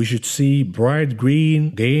trade? We should see bright green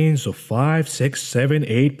gains of 5, 6, 7,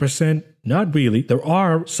 8%. Not really. There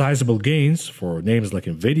are sizable gains for names like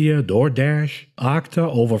Nvidia, DoorDash, Okta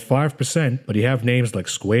over 5%, but you have names like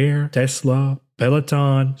Square, Tesla,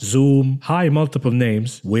 Peloton, Zoom, high multiple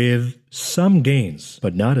names with some gains,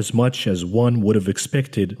 but not as much as one would have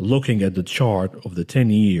expected looking at the chart of the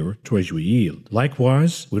 10-year Treasury yield.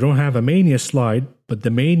 Likewise, we don't have a mania slide, but the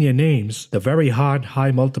mania names, the very hot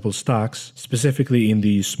high multiple stocks, specifically in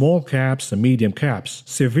the small caps and medium caps,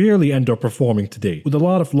 severely underperforming today with a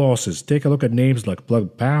lot of losses. Take a look at names like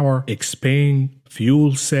Plug Power, Xpeng,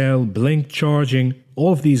 Fuel Cell, Blink Charging,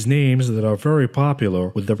 all of these names that are very popular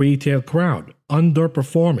with the retail crowd,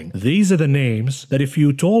 underperforming. These are the names that if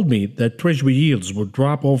you told me that Treasury yields would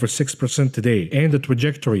drop over 6% today and the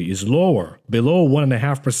trajectory is lower, below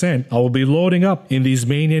 1.5%, I will be loading up in these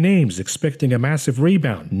mania names, expecting a massive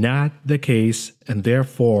rebound. Not the case, and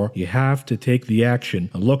therefore you have to take the action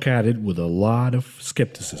and look at it with a lot of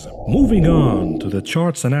skepticism. Moving on to the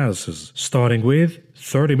charts analysis, starting with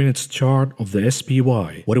 30 minutes chart of the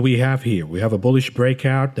SPY. What do we have here? We have a bullish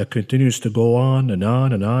breakout that continues to go on and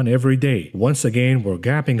on and on every day. Once again, we're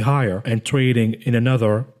gapping higher and trading in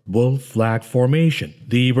another bull flag formation.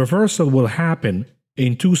 The reversal will happen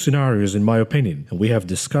in two scenarios, in my opinion, and we have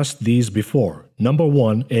discussed these before. Number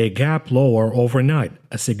one, a gap lower overnight,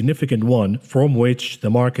 a significant one from which the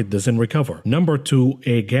market doesn't recover. Number two,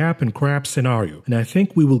 a gap and crap scenario. And I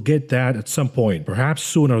think we will get that at some point, perhaps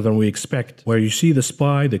sooner than we expect, where you see the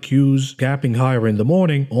SPY, the Qs, gapping higher in the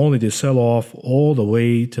morning, only to sell off all the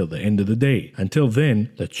way till the end of the day. Until then,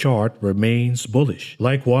 the chart remains bullish.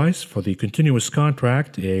 Likewise, for the continuous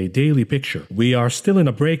contract, a daily picture. We are still in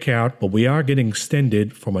a breakout, but we are getting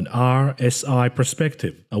extended from an RSI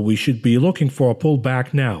perspective. And we should be looking for a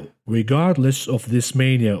pullback now, regardless of this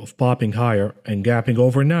mania of popping higher and gapping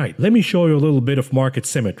overnight. Let me show you a little bit of market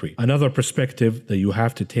symmetry, another perspective that you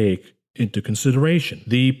have to take into consideration.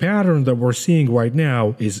 The pattern that we're seeing right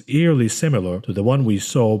now is eerily similar to the one we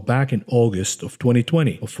saw back in August of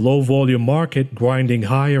 2020, of low volume market grinding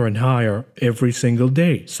higher and higher every single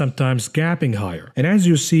day, sometimes gapping higher. And as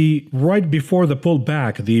you see, right before the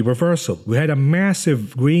pullback, the reversal, we had a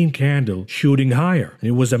massive green candle shooting higher, and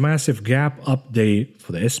it was a massive gap up day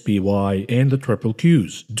for the SPY and the triple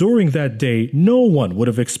Qs. During that day, no one would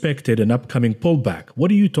have expected an upcoming pullback.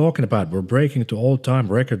 What are you talking about? We're breaking to all-time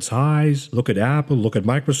records high. Look at Apple, look at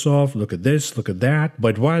Microsoft, look at this, look at that.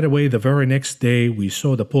 But right away, the very next day, we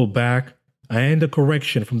saw the pullback and the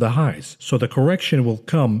correction from the highs. So the correction will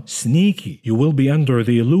come sneaky. You will be under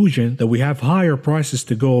the illusion that we have higher prices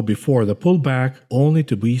to go before the pullback, only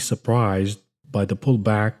to be surprised by the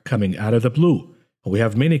pullback coming out of the blue. We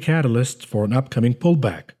have many catalysts for an upcoming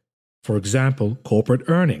pullback. For example, corporate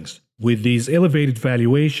earnings. With these elevated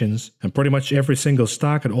valuations and pretty much every single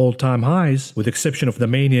stock at all-time highs, with exception of the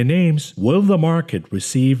mania names, will the market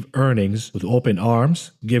receive earnings with open arms,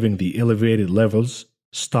 given the elevated levels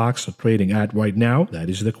stocks are trading at right now? That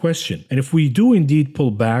is the question. And if we do indeed pull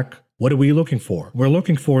back, what are we looking for? We're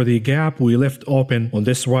looking for the gap we left open on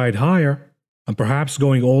this ride higher, and perhaps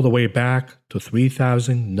going all the way back to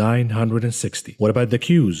 3,960. What about the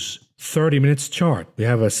Qs? 30 minutes chart. We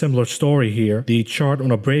have a similar story here. The chart on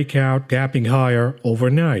a breakout gapping higher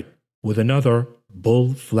overnight with another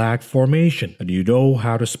bull flag formation. And you know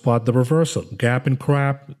how to spot the reversal. Gap and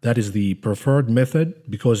crap, that is the preferred method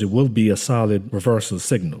because it will be a solid reversal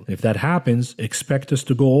signal. If that happens, expect us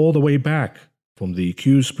to go all the way back from the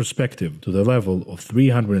Q's perspective to the level of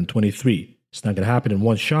 323. It's not going to happen in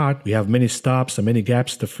one shot. We have many stops and many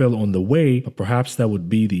gaps to fill on the way, but perhaps that would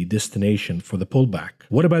be the destination for the pullback.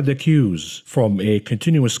 What about the Qs from a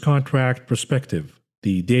continuous contract perspective?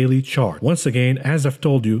 The daily chart. Once again, as I've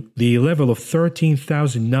told you, the level of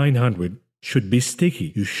 13,900 should be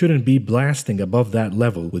sticky. You shouldn't be blasting above that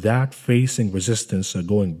level without facing resistance or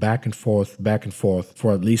going back and forth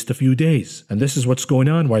for at least a few days. And this is what's going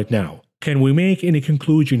on right now. Can we make any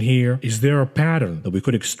conclusion here? Is there a pattern that we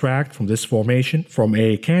could extract from this formation? From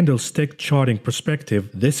a candlestick charting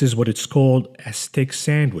perspective, this is what it's called a stick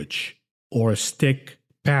sandwich or a stick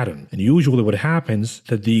pattern. And usually what happens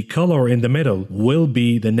that the color in the middle will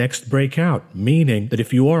be the next breakout, meaning that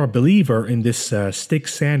if you are a believer in this stick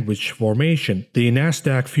sandwich formation, the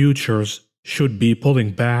Nasdaq futures should be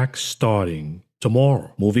pulling back starting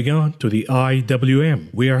tomorrow. Moving on to the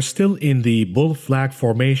IWM. We are still in the bull flag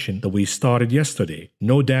formation that we started yesterday.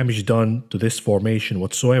 No damage done to this formation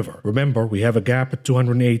whatsoever. Remember, we have a gap at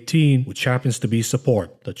 218, which happens to be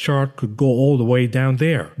support. The chart could go all the way down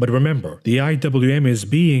there. But remember, the IWM is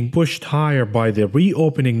being pushed higher by the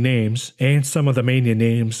reopening names and some of the mania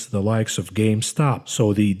names, the likes of GameStop.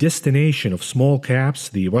 So the destination of small caps,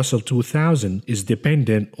 the Russell 2000, is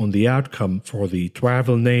dependent on the outcome for the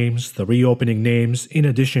travel names, the reopening names, in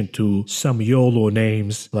addition to some YOLO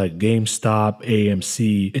names like GameStop,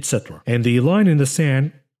 AMC, etc. And the line in the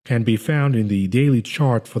sand can be found in the daily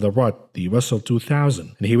chart for the RUT, the Russell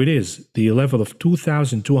 2000. And here it is, the level of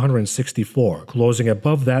 2,264. Closing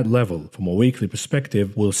above that level from a weekly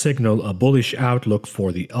perspective will signal a bullish outlook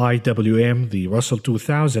for the IWM, the Russell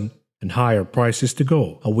 2000, and higher prices to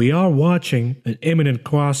go. We are watching an imminent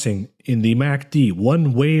crossing in the MACD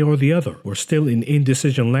one way or the other. We're still in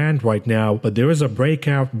indecision land right now, but there is a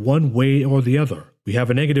breakout one way or the other. We have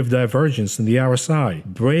a negative divergence in the RSI.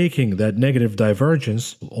 Breaking that negative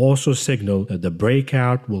divergence will also signal that the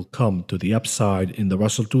breakout will come to the upside in the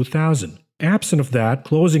Russell 2000. Absent of that,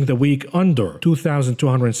 closing the week under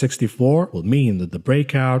 2,264 will mean that the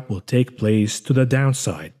breakout will take place to the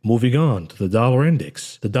downside. Moving on to the dollar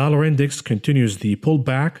index. The dollar index continues the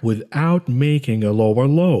pullback without making a lower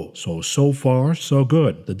low. So far, so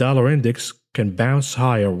good. The dollar index can bounce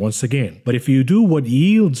higher once again. But if you do what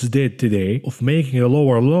yields did today of making a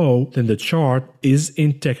lower low, then the chart is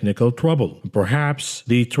in technical trouble. Perhaps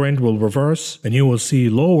the trend will reverse and you will see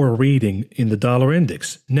lower reading in the dollar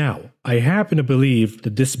index. Now, I happen to believe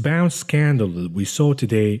that this bounce candle that we saw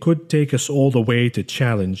today could take us all the way to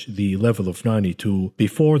challenge the level of 92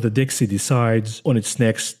 before the Dixie decides on its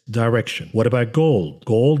next direction. What about gold?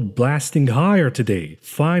 Gold blasting higher today,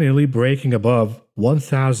 finally breaking above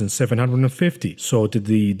 1,750. So did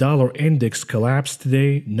the dollar index collapse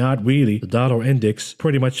today? Not really. The dollar index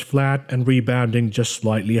pretty much flat and rebounding just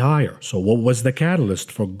slightly higher. So what was the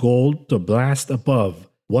catalyst for gold to blast above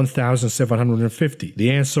 1,750?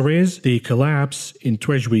 The answer is the collapse in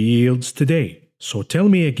Treasury yields today. So tell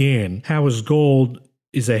me again, how is gold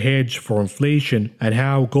is a hedge for inflation and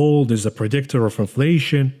how gold is a predictor of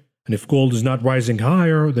inflation? And if gold is not rising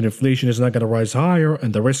higher, then inflation is not going to rise higher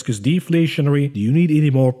and the risk is deflationary. Do you need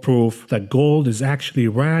any more proof that gold is actually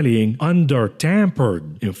rallying under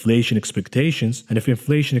tampered inflation expectations? And if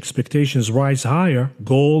inflation expectations rise higher,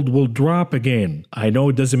 gold will drop again. I know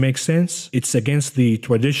it doesn't make sense. It's against the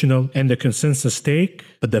traditional and the consensus take,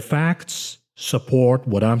 but the facts support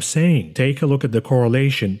what I'm saying. Take a look at the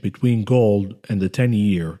correlation between gold and the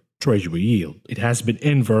 10-year Treasury yield. It has been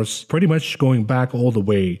inverse pretty much going back all the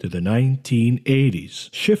way to the 1980s.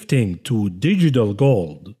 Shifting to digital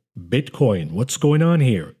gold, Bitcoin. What's going on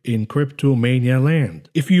here in crypto mania land?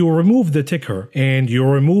 If you remove the ticker and you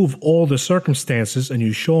remove all the circumstances and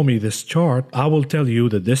you show me this chart, I will tell you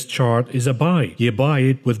that this chart is a buy. You buy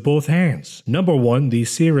it with both hands. Number one, the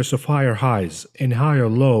series of higher highs and higher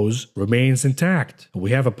lows remains intact.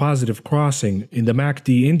 We have a positive crossing in the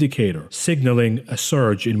MACD indicator, signaling a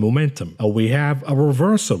surge in momentum. We have a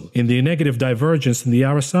reversal in the negative divergence in the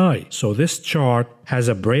RSI. So this chart has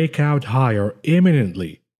a breakout higher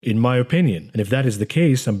imminently, in my opinion. And if that is the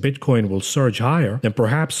case and Bitcoin will surge higher, then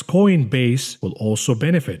perhaps Coinbase will also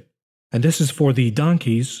benefit. And this is for the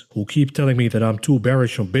donkeys who keep telling me that I'm too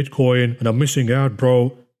bearish on Bitcoin and I'm missing out,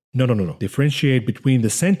 bro. No. Differentiate between the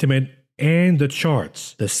sentiment and the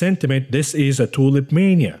charts. The sentiment, this is a tulip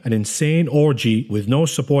mania, an insane orgy with no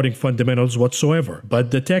supporting fundamentals whatsoever.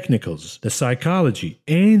 But the technicals, the psychology,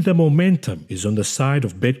 and the momentum is on the side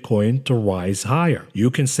of Bitcoin to rise higher.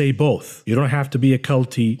 You can say both. You don't have to be a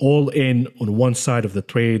culty all in on one side of the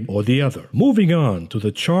trade or the other. Moving on to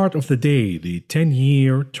the chart of the day, the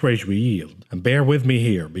 10-year Treasury yield. And bear with me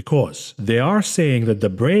here because they are saying that the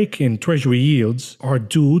break in Treasury yields are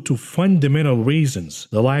due to fundamental reasons,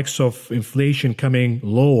 the likes of inflation coming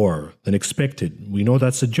lower than expected. We know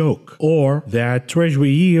that's a joke. Or that Treasury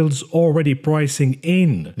yields already pricing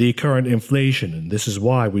in the current inflation, and this is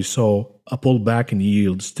why we saw a pullback in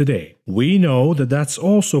yields today. We know that that's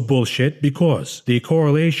also bullshit because the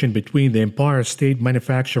correlation between the Empire State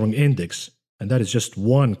Manufacturing Index, and that is just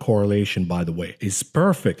one correlation, by the way, is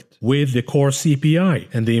perfect with the core CPI.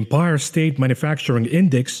 And the Empire State Manufacturing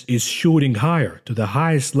Index is shooting higher to the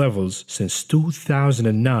highest levels since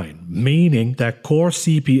 2009, meaning that core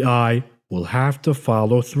CPI will have to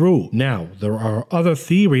follow through. Now, there are other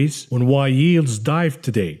theories on why yields dived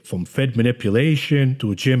today, from Fed manipulation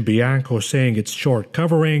to Jim Bianco saying it's short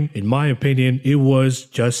covering. In my opinion, it was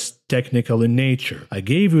just technical in nature. I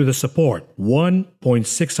gave you the support,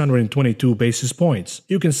 1.622 basis points.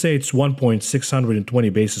 You can say it's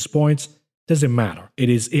 1.620 basis points. Doesn't matter. It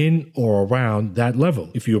is in or around that level.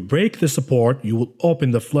 If you break the support, you will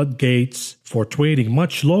open the floodgates for trading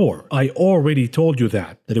much lower. I already told you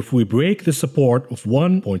that if we break the support of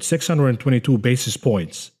 1.622 basis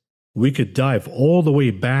points, we could dive all the way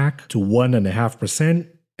back to 1.5%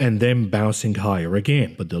 and then bouncing higher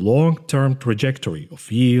again. But the long-term trajectory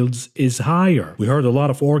of yields is higher. We heard a lot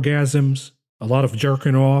of orgasms, a lot of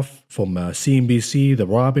jerking off from CNBC, the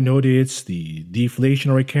Robinhood hits, the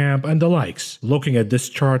deflationary camp, and the likes, looking at this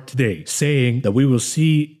chart today, saying that we will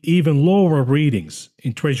see even lower readings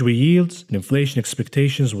in Treasury yields and inflation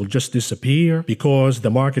expectations will just disappear because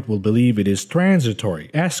the market will believe it is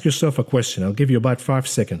transitory. Ask yourself a question. I'll give you about 5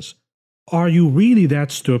 seconds. Are you really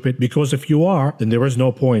that stupid? Because if you are, then there is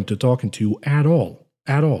no point to talking to you at all.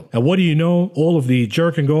 And what do you know? All of the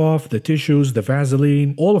jerking off, the tissues, the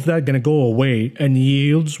Vaseline, all of that gonna go away and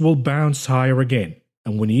yields will bounce higher again.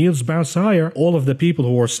 And when yields bounce higher, all of the people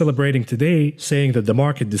who are celebrating today, saying that the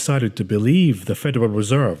market decided to believe the Federal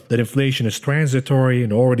Reserve, that inflation is transitory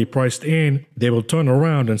and already priced in, they will turn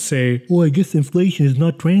around and say, "Oh, I guess inflation is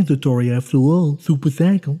not transitory after all, super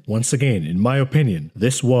cycle." Once again, in my opinion,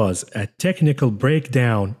 this was a technical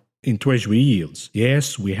breakdown in Treasury yields.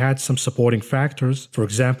 Yes, we had some supporting factors, for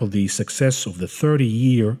example, the success of the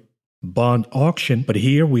 30-year bond auction, but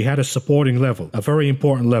here we had a supporting level, a very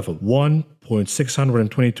important level, 1.6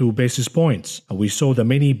 0.622 basis points, and we saw the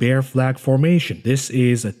mini bear flag formation. This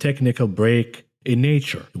is a technical break in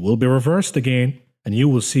nature. It will be reversed again, and you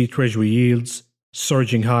will see Treasury yields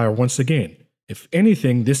surging higher once again. If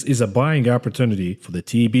anything, this is a buying opportunity for the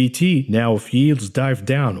TBT. Now, if yields dive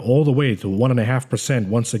down all the way to 1.5%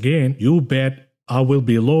 once again, you bet I will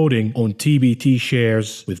be loading on TBT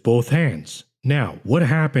shares with both hands. Now, what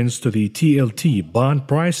happens to the TLT bond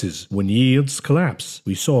prices when yields collapse?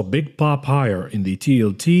 We saw a big pop higher in the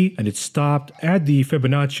TLT and it stopped at the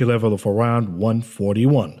Fibonacci level of around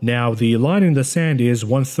 141. Now, the line in the sand is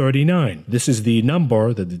 139. This is the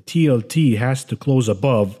number that the TLT has to close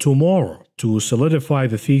above tomorrow to solidify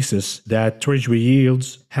the thesis that Treasury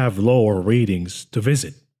yields have lower readings to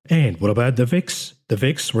visit. And what about the VIX? The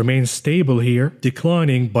VIX remains stable here,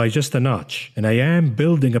 declining by just a notch, and I am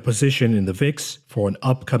building a position in the VIX for an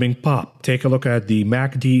upcoming pop. Take a look at the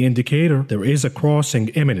MACD indicator. There is a crossing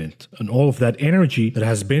imminent, and all of that energy that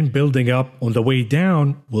has been building up on the way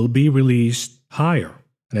down will be released higher.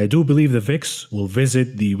 And I do believe the VIX will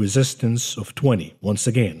visit the resistance of 20 once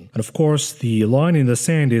again. And of course, the line in the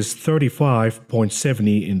sand is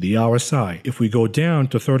 35.70 in the RSI. If we go down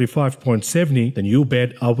to 35.70, then you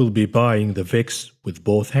bet I will be buying the VIX with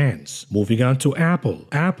both hands. Moving on to Apple.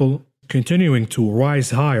 Apple continuing to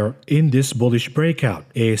rise higher in this bullish breakout.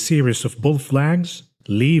 A series of bull flags,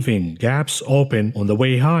 leaving gaps open on the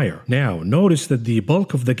way higher. Now, notice that the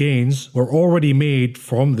bulk of the gains were already made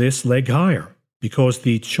from this leg higher, because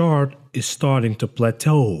the chart is starting to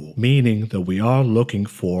plateau, meaning that we are looking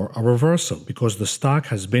for a reversal, because the stock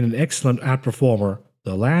has been an excellent outperformer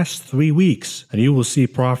the last 3 weeks, and you will see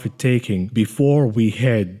profit taking before we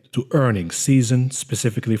head to earnings season,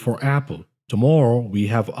 specifically for Apple. Tomorrow, we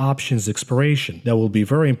have options expiration. That will be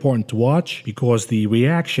very important to watch because the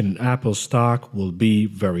reaction in Apple stock will be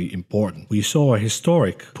very important. We saw a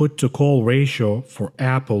historic put-to-call ratio for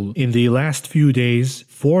Apple in the last few days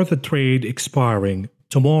for the trade expiring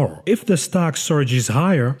tomorrow. If the stock surges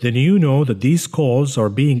higher, then you know that these calls are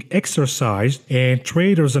being exercised and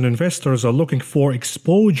traders and investors are looking for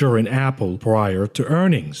exposure in Apple prior to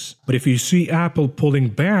earnings. But if you see Apple pulling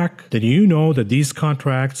back, then you know that these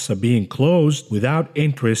contracts are being closed without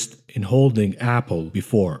interest in holding Apple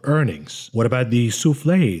before earnings. What about the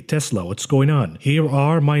souffle, Tesla? What's going on? Here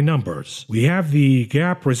are my numbers. We have the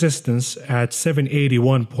gap resistance at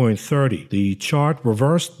 781.30. The chart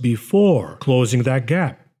reversed before closing that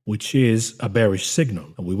gap, which is a bearish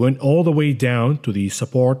signal. And we went all the way down to the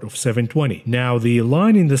support of 720. Now, the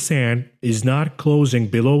line in the sand is not closing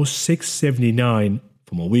below 679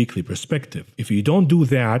 from a weekly perspective. If you don't do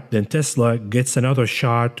that, then Tesla gets another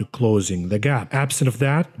shot to closing the gap. Absent of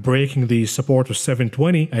that, breaking the support of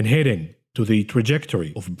 720 and heading to the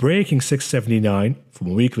trajectory of breaking 679 from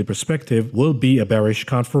a weekly perspective will be a bearish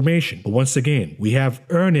confirmation. But once again, we have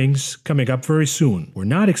earnings coming up very soon. We're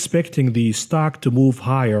not expecting the stock to move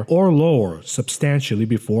higher or lower substantially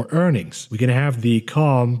before earnings. We're going to have the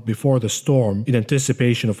calm before the storm in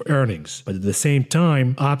anticipation of earnings. But at the same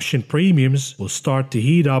time, option premiums will start to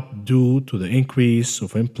heat up due to the increase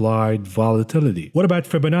of implied volatility. What about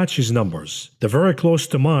Fibonacci's numbers? They're very close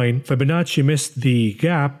to mine. Fibonacci missed the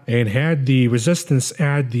gap and had the resistance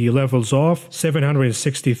at the levels of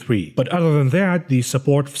 763. But other than that, the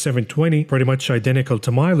support of 720 pretty much identical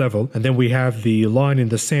to my level. And then we have the line in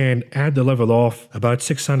the sand at the level of about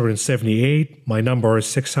 678. My number is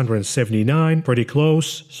 679, pretty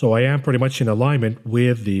close. So I am pretty much in alignment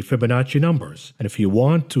with the Fibonacci numbers. And if you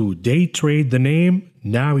want to day trade the name,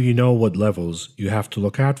 now you know what levels you have to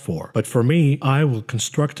look out for. But for me, I will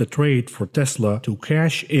construct a trade for Tesla to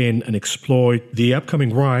cash in and exploit the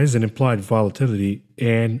upcoming rise in implied volatility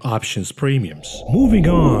and options premiums. Moving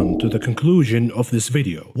on to the conclusion of this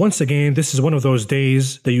video. Once again, this is one of those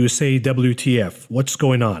days that you say, WTF, what's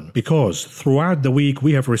going on? Because throughout the week,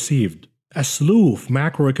 we have received a slew of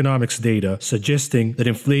macroeconomics data suggesting that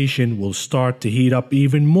inflation will start to heat up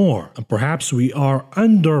even more. And perhaps we are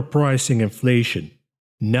underpricing inflation,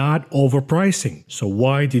 not overpricing. So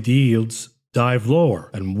why did yields dive lower?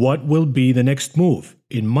 And what will be the next move?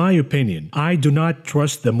 In my opinion, I do not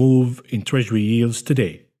trust the move in Treasury yields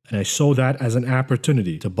today. And I saw that as an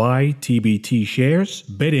opportunity to buy TBT shares,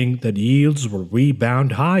 betting that yields will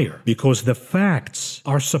rebound higher because the facts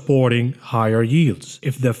are supporting higher yields.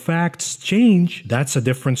 If the facts change, that's a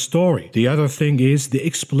different story. The other thing is the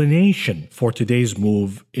explanation for today's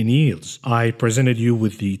move in yields. I presented you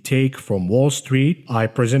with the take from Wall Street. I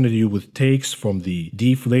presented you with takes from the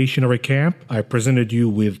deflationary camp. I presented you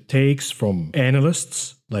with takes from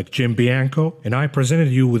analysts, like Jim Bianco, and I presented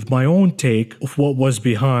you with my own take of what was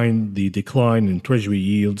behind the decline in Treasury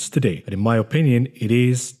yields today. And in my opinion, it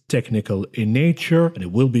is technical in nature and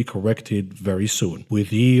it will be corrected very soon,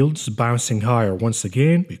 with yields bouncing higher once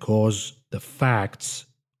again because the facts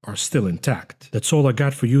are still intact. That's all I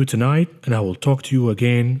got for you tonight, and I will talk to you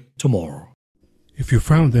again tomorrow. If you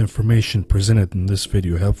found the information presented in this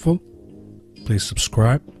video helpful, please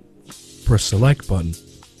subscribe, press the like button,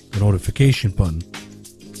 the notification button,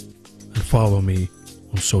 and follow me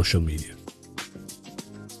on social media.